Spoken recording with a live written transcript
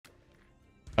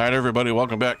All right, everybody,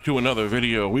 welcome back to another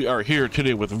video. We are here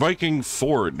today with Viking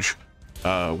Forge,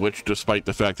 which, despite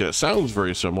the fact that it sounds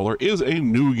very similar, is a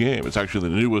new game. It's actually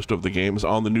the newest of the games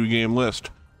on the new game list.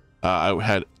 I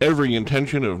had every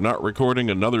intention of not recording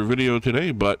another video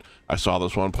today, but I saw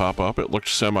this one pop up. It looked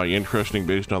semi-interesting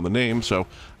based on the name, so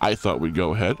I thought we'd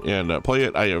go ahead and play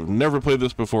it. I have never played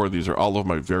this before. These are all of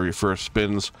my very first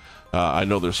spins. I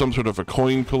know there's some sort of a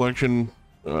coin collection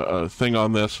thing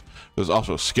on this. There's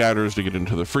also scatters to get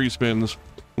into the free spins.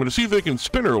 I'm going to see if they can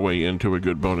spin our way into a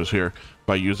good bonus here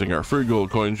by using our free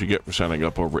gold coins you get for signing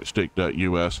up over at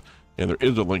stake.us. And there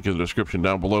is a link in the description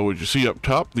down below. As you see up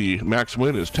top, the max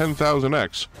win is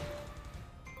 10,000x.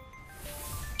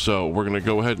 So we're going to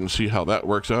go ahead and see how that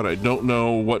works out. I don't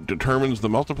know what determines the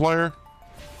multiplier.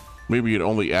 Maybe it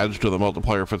only adds to the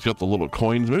multiplier if it's got the little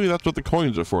coins. Maybe that's what the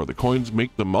coins are for. The coins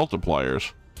make the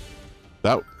multipliers.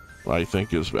 That, I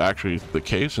think, is actually the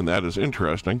case, and that is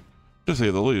interesting, to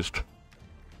say the least.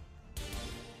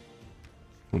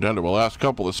 We're down to the last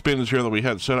couple of spins here that we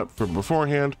had set up for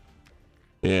beforehand.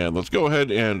 And let's go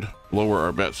ahead and lower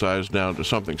our bet size down to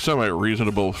something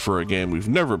semi-reasonable for a game we've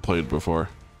never played before.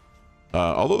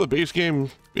 Although the base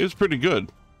game is pretty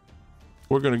good,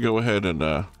 we're going to go ahead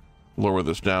and lower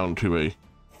this down to a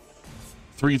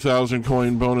 3,000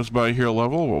 coin bonus buy here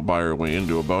level. We'll buy our way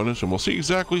into a bonus, and we'll see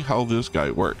exactly how this guy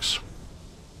works.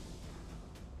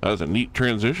 That's a neat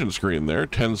transition screen there.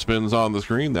 10 spins on the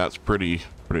screen. That's pretty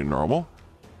normal.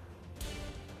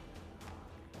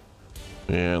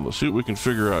 And let's see what we can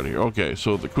figure out here. Okay,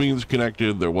 so the queen's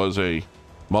connected. There was a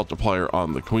multiplier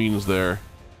on the queens there.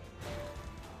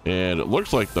 And it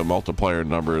looks like the multiplier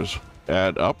numbers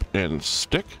add up and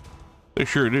stick. They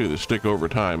sure do. They stick over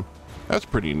time. That's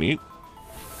pretty neat.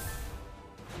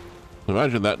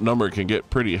 Imagine that number can get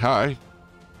pretty high,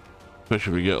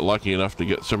 especially if we get lucky enough to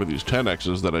get some of these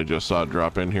 10x's that I just saw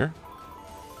drop in here.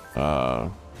 I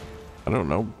don't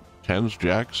know, 10s,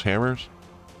 jacks, hammers.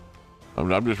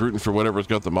 I'm just rooting for whatever's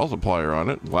got the multiplier on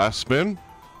it. Last spin.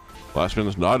 Last spin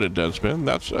is not a dead spin.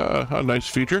 That's a nice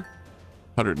feature.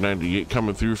 198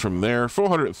 coming through from there.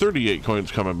 438 coins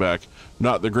coming back.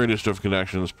 Not the greatest of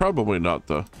connections. Probably not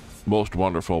the most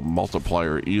wonderful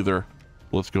multiplier either.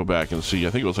 Let's go back and see. I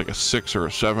think it was like a 6 or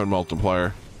a 7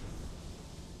 multiplier.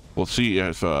 We'll see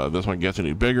if this one gets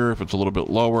any bigger, if it's a little bit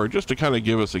lower, just to kind of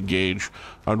give us a gauge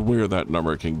on where that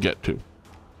number can get to.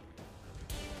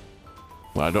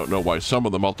 I don't know why some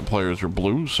of the multipliers are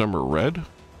blue, some are red.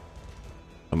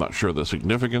 I'm not sure the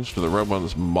significance to the red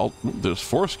ones. There's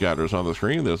 4 scatters on the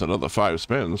screen. There's another 5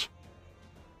 spins.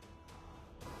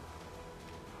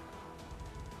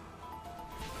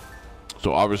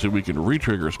 So obviously we can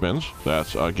re-trigger spins.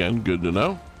 That's, again, good to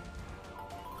know.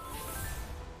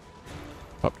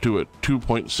 Up to a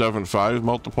 2.75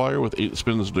 multiplier with 8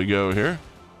 spins to go here.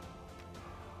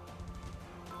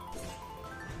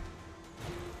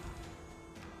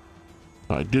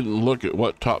 I didn't look at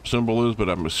what top symbol is, but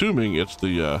I'm assuming it's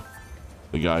the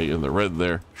guy in the red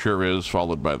there. Sure is,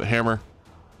 followed by the hammer.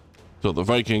 So the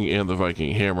Viking and the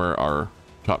Viking hammer are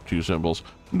top 2 symbols.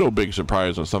 No big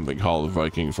surprise on something called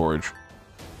Viking Forge.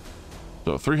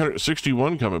 So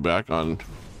 361 coming back on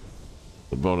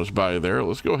the bonus buy there.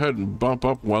 Let's go ahead and bump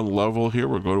up 1 level here.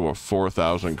 We'll go to a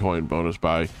 4,000 coin bonus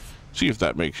buy. See if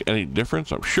that makes any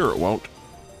difference. I'm sure it won't.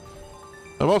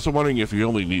 I'm also wondering if you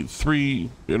only need 3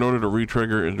 in order to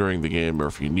re-trigger during the game, or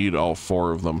if you need all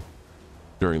 4 of them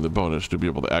during the bonus to be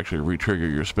able to actually re-trigger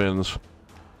your spins.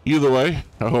 Either way,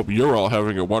 I hope you're all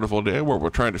having a wonderful day where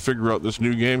we're trying to figure out this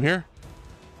new game here.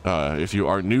 If you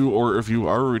are new or if you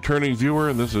are a returning viewer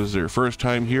and this is your first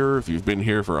time here, if you've been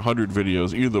here for 100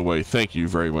 videos, either way, thank you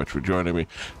very much for joining me.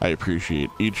 I appreciate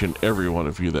each and every one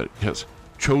of you that has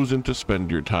chosen to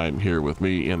spend your time here with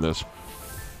me in this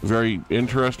very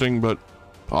interesting but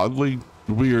oddly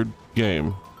weird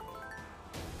game.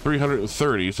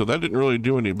 330, so that didn't really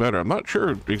do any better. I'm not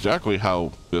sure exactly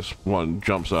how this one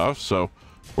jumps off, so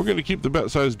we're going to keep the bet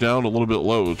size down a little bit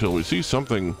low until we see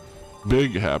something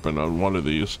big happen on one of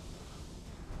these.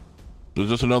 Is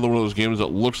this another one of those games that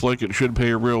looks like it should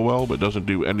pay real well but doesn't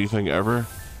do anything ever?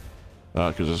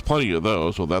 Because there's plenty of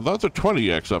those. So that's a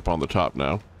 20x up on the top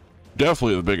now.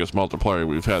 Definitely the biggest multiplier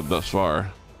we've had thus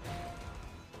far.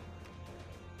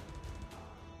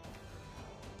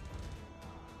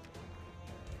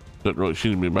 Doesn't really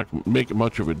seem to make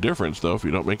much of a difference, though, if you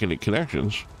don't make any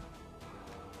connections.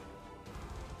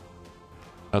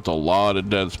 That's a lot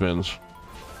of dead spins.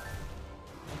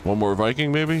 One more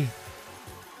Viking, maybe?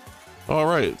 All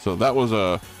right, so that was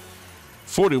a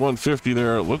 4150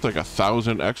 there. It looked like a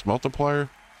 1000x multiplier.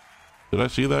 Did I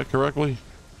see that correctly?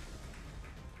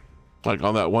 Like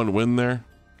on that one win there?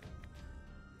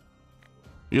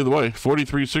 either way,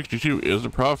 43.62 is a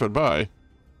profit buy.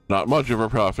 Not much of a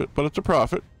profit, but it's a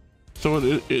profit. So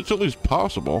it's at least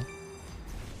possible.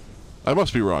 I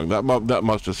must be wrong. That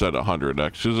must have said 100x,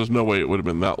 because there's no way it would have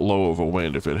been that low of a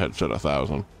win if it had said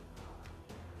 1,000.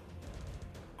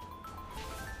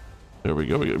 There we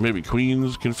go. Maybe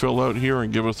queens can fill out here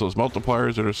and give us those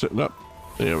multipliers that are sitting up.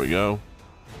 There we go.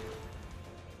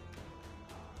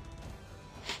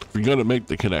 If you're gonna make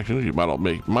the connections, you might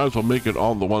as well make it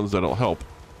on the ones that'll help.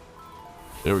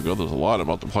 There we go. There's a lot of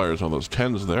multipliers on those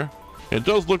 10s there. It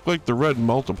does look like the red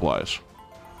multiplies.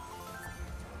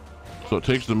 So it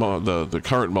takes the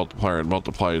current multiplier and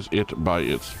multiplies it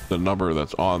by the number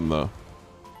that's on the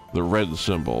red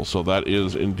symbol. So that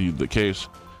is indeed the case.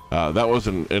 That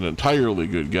wasn't an entirely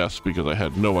good guess because I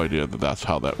had no idea that that's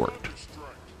how that worked.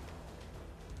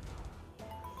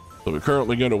 So we're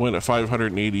currently going to win at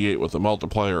 588 with a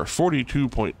multiplier of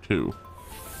 42.2.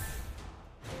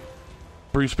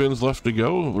 3 spins left to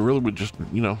go. We really would just,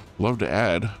 love to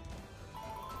add.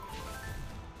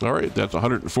 All right, that's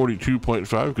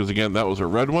 142.5 because, again, that was a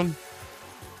red one.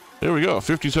 There we go,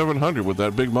 5,700 with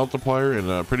that big multiplier and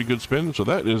a pretty good spin. So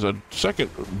that is a second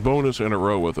bonus in a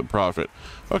row with a profit.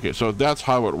 Okay, so that's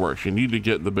how it works. You need to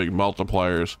get the big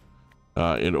multipliers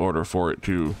in order for it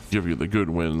to give you the good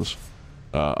wins.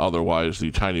 Otherwise,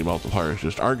 the tiny multipliers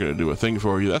just aren't going to do a thing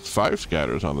for you. That's 5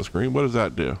 scatters on the screen. What does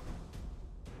that do?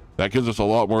 That gives us a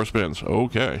lot more spins.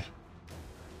 Okay.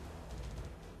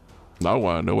 Now I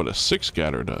want to know what a 6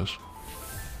 scatter does.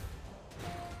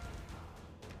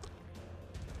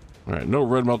 All right, no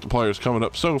red multipliers coming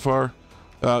up so far.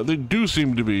 They do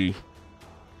seem to be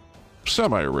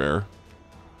semi-rare.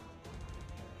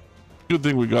 Good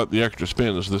thing we got the extra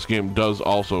spins. This game does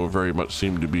also very much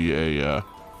seem to be a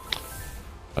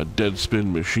dead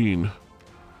spin machine.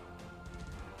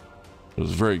 It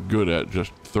was very good at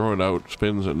just throwing out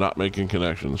spins and not making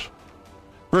connections.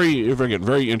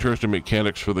 Very interesting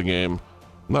mechanics for the game.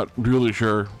 Not really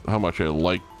sure how much I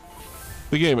like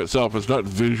the game itself. It's not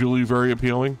visually very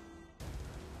appealing,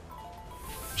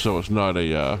 so it's not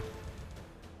a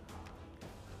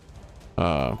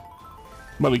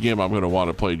game I'm going to want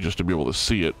to play just to be able to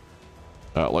see it,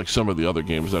 like some of the other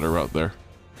games that are out there.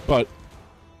 But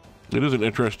it is an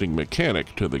interesting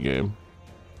mechanic to the game.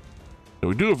 And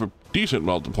we do have a decent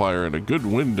multiplier and a good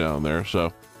win down there,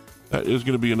 so that is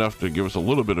going to be enough to give us a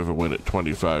little bit of a win at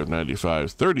 25.95,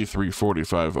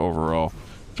 33.45 overall.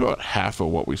 It's about half of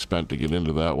what we spent to get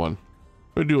into that one.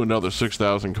 We'll do another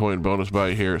 6,000 coin bonus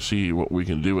buy here, see what we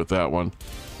can do with that one.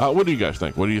 What do you guys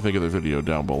think? What do you think of the video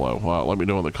down below? Let me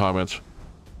know in the comments.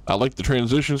 I like the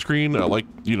transition screen. I like,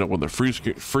 when the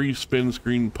free spin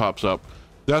screen pops up.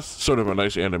 That's sort of a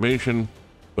nice animation.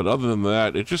 But other than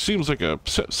that, it just seems like a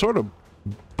sort of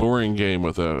boring game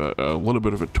with a little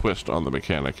bit of a twist on the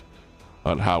mechanic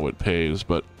on how it pays.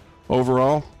 But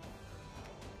overall,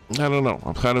 I don't know.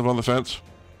 I'm kind of on the fence.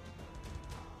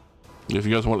 If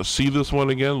you guys want to see this one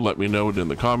again, let me know it in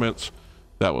the comments.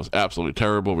 That was absolutely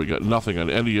terrible. We got nothing on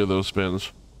any of those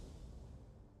spins.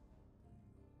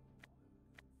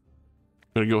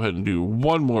 I'm going to go ahead and do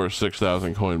one more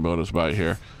 6,000 coin bonus buy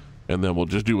here, and then we'll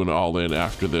just do an all-in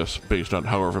after this based on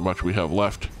however much we have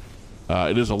left.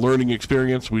 It is a learning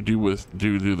experience. We do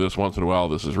this once in a while.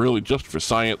 This is really just for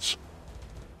science.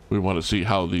 We want to see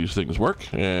how these things work,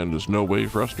 and there's no way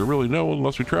for us to really know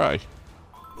unless we try.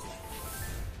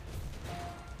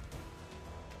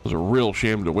 It was a real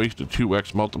shame to waste a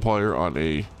 2x multiplier on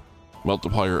a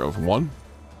multiplier of 1.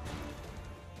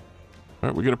 All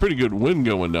right, we got a pretty good win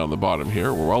going down the bottom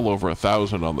here. We're well over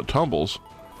 1,000 on the tumbles.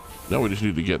 Now we just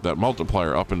need to get that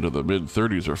multiplier up into the mid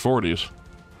 30s or 40s,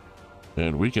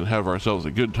 and we can have ourselves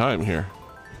a good time here.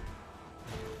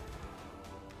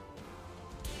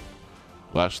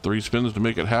 Last 3 spins to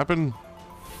make it happen.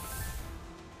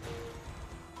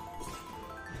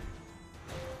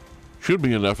 Should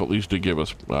be enough at least to give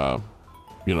us,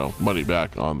 money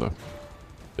back on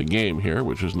the game here,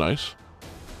 which is nice.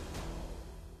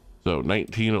 So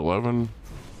 1911.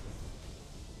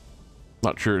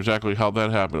 Not sure exactly how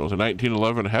that happened. It was a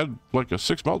 1911, had like a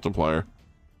 6 multiplier.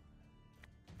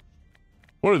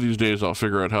 One of these days I'll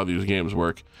figure out how these games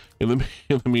work. In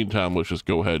the meantime, let's just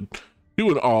go ahead,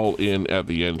 do an all-in at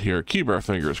the end here. Keep our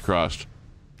fingers crossed.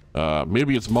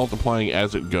 Maybe it's multiplying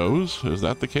as it goes. Is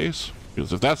that the case?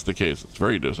 Because if that's the case, it's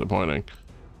very disappointing.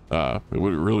 It would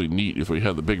be really neat if we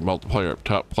had the big multiplier up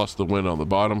top plus the win on the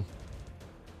bottom.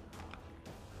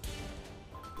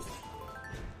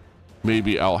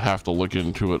 Maybe I'll have to look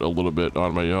into it a little bit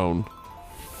on my own.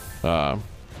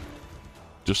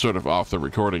 Just sort of off the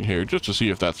recording here, just to see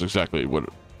if that's exactly what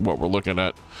we're looking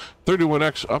at.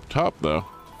 31x up top, though.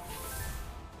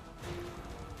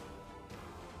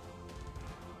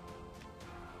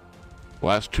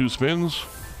 Last 2 spins.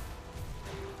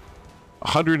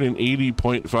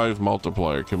 180.5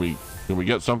 multiplier. Can we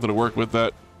get something to work with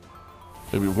that?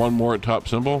 Maybe one more at top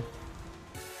symbol.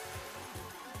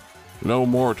 No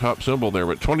more top symbol there,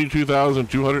 but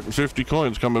 22,250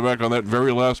 coins coming back on that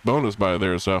very last bonus buy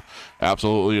there. So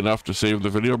absolutely enough to save the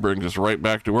video. Brings us right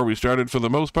back to where we started for the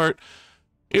most part.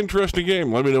 Interesting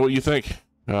game. Let me know what you think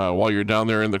while you're down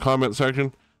there in the comment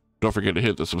section. Don't forget to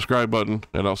hit the subscribe button,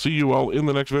 and I'll see you all in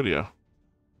the next video.